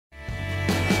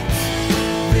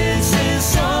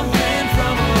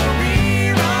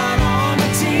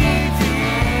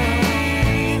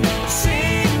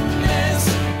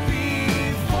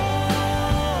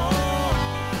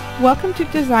Welcome to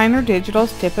Designer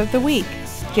Digital's Tip of the Week,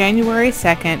 January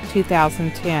 2nd,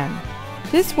 2010.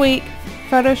 This week,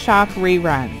 Photoshop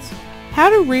reruns. How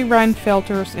to rerun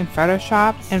filters in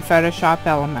Photoshop and Photoshop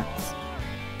Elements.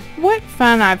 What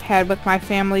fun I've had with my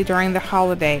family during the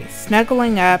holidays,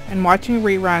 snuggling up and watching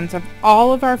reruns of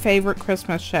all of our favorite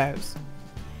Christmas shows.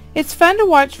 It's fun to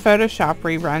watch Photoshop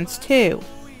reruns too.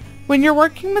 When you're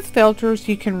working with filters,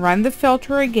 you can run the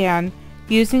filter again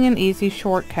using an easy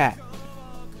shortcut.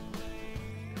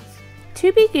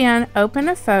 To begin, open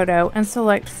a photo and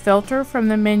select Filter from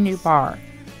the menu bar.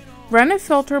 Run a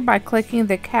filter by clicking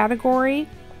the category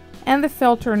and the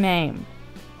filter name.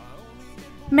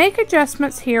 Make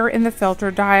adjustments here in the filter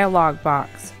dialog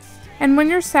box, and when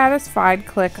you're satisfied,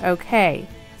 click OK.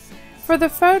 For the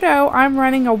photo, I'm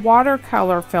running a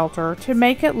watercolor filter to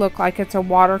make it look like it's a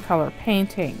watercolor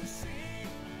painting.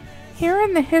 Here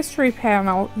in the History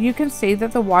panel, you can see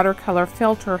that the watercolor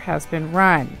filter has been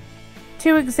run.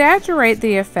 To exaggerate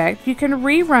the effect, you can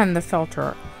rerun the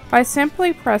filter by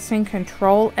simply pressing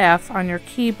Ctrl F on your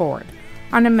keyboard.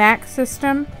 On a Mac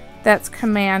system, that's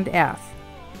Command F.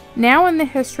 Now in the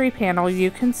History panel, you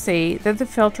can see that the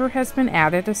filter has been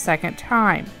added a second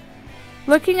time.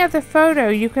 Looking at the photo,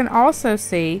 you can also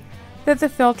see that the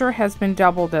filter has been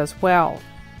doubled as well.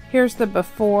 Here's the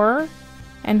before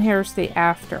and here's the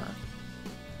after.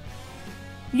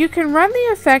 You can run the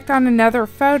effect on another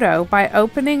photo by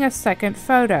opening a second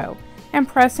photo and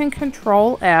pressing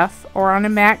Ctrl F, or on a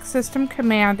Mac system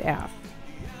Command F.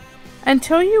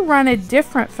 Until you run a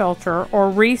different filter or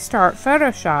restart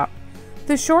Photoshop,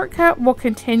 the shortcut will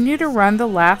continue to run the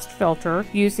last filter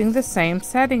using the same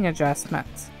setting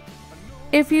adjustments.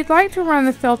 If you'd like to run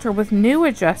the filter with new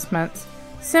adjustments,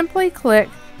 simply click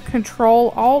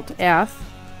Ctrl Alt F,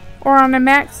 or on a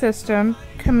Mac system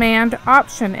Command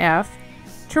Option F,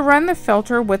 to run the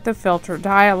filter with the filter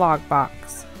dialog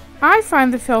box. I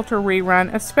find the filter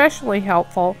rerun especially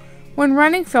helpful when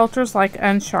running filters like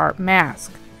Unsharp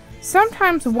Mask.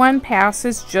 Sometimes one pass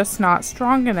is just not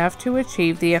strong enough to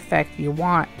achieve the effect you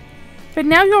want. But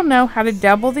now you'll know how to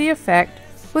double the effect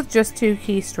with just 2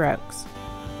 keystrokes.